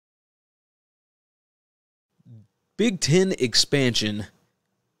Big Ten expansion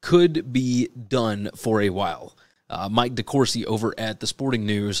could be done for a while. Mike DeCourcy over at the Sporting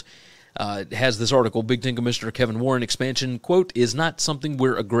News has this article, Big Ten Commissioner Kevin Warren, expansion, quote, is not something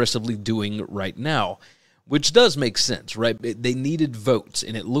we're aggressively doing right now, which does make sense, right? They needed votes,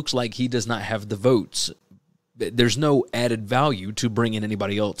 and it looks like he does not have the votes. There's no added value to bring in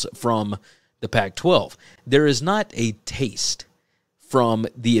anybody else from the Pac-12. There is not a taste from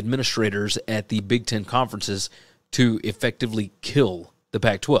the administrators at the Big Ten conferences to effectively kill the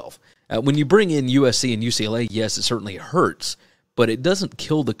Pac-12. When you bring in USC and UCLA, yes, it certainly hurts, but it doesn't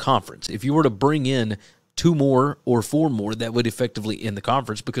kill the conference. If you were to bring in 2 more or 4 more, that would effectively end the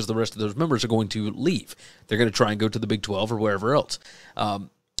conference because the rest of those members are going to leave. They're going to try and go to the Big 12 or wherever else.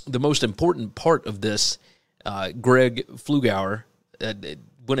 The most important part of this, Greg Flugauer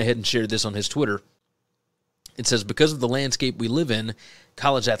went ahead and shared this on his Twitter. It says, because of the landscape we live in,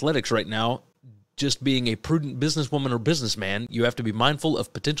 college athletics right now, just being a prudent businesswoman or businessman, you have to be mindful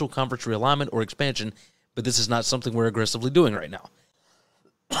of potential conference realignment or expansion, but this is not something we're aggressively doing right now.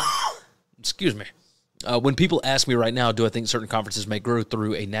 Excuse me. When people ask me right now, do I think certain conferences may grow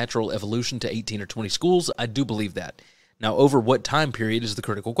through a natural evolution to 18 or 20 schools? I do believe that. Now, over what time period is the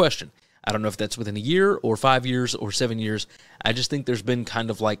critical question. I don't know if that's within a year or 5 years or 7 years. I just think there's been kind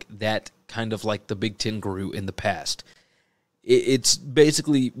of like the Big Ten grew in the past. It's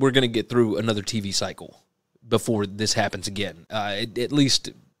basically we're going to get through another TV cycle before this happens again, at least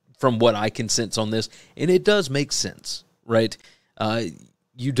from what I can sense on this. And it does make sense, right?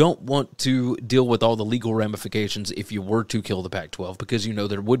 You don't want to deal with all the legal ramifications if you were to kill the Pac-12 because you know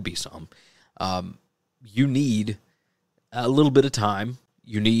there would be some. You need a little bit of time.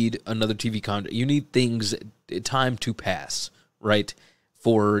 You need another TV contract. You need time to pass, right,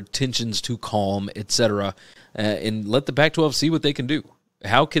 for tensions to calm, etc., and let the Pac-12 see what they can do.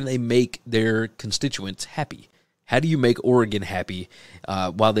 How can they make their constituents happy? How do you make Oregon happy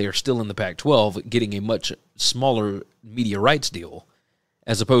while they are still in the Pac-12 getting a much smaller media rights deal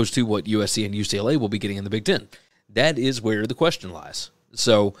as opposed to what USC and UCLA will be getting in the Big Ten? That is where the question lies.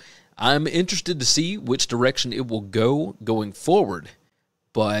 So I'm interested to see which direction it will go going forward.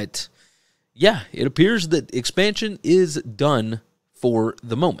 But, yeah, it appears that expansion is done for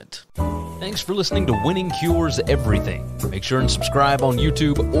the moment. Thanks for listening to Winning Cures Everything. Make sure and subscribe on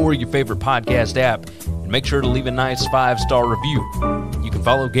YouTube or your favorite podcast app. And make sure to leave a nice 5-star review. You can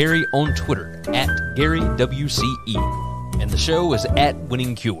follow Gary on Twitter at GaryWCE. And the show is at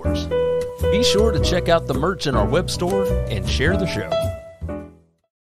Winning Cures. Be sure to check out the merch in our web store and share the show.